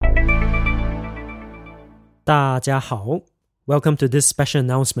大家好 Welcome to this special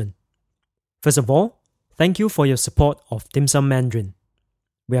announcement. First of all, thank you for your support of Dim Sum Mandarin.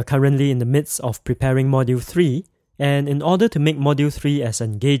 We are currently in the midst of preparing Module 3, and in order to make Module 3 as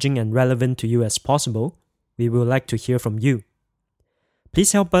engaging and relevant to you as possible, we would like to hear from you.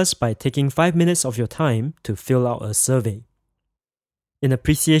 Please help us by taking 5 minutes of your time to fill out a survey. In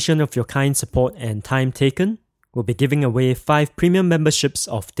appreciation of your kind support and time taken, we'll be giving away 5 premium memberships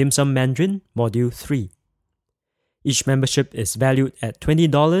of Dim Sum Mandarin Module 3. Each membership is valued at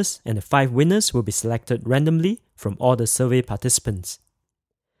 $20 and the 5 winners will be selected randomly from all the survey participants.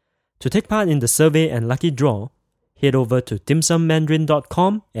 To take part in the survey and lucky draw, head over to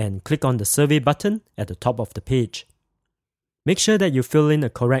dimsummandarin.com and click on the survey button at the top of the page. Make sure that you fill in a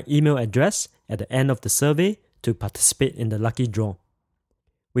correct email address at the end of the survey to participate in the lucky draw.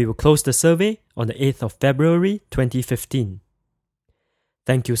 We will close the survey on the 8th of February 2015.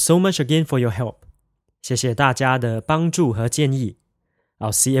 Thank you so much again for your help. 谢谢大家的帮助和建议。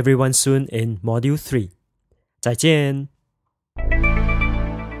I'll see everyone soon in Module 3. 再见。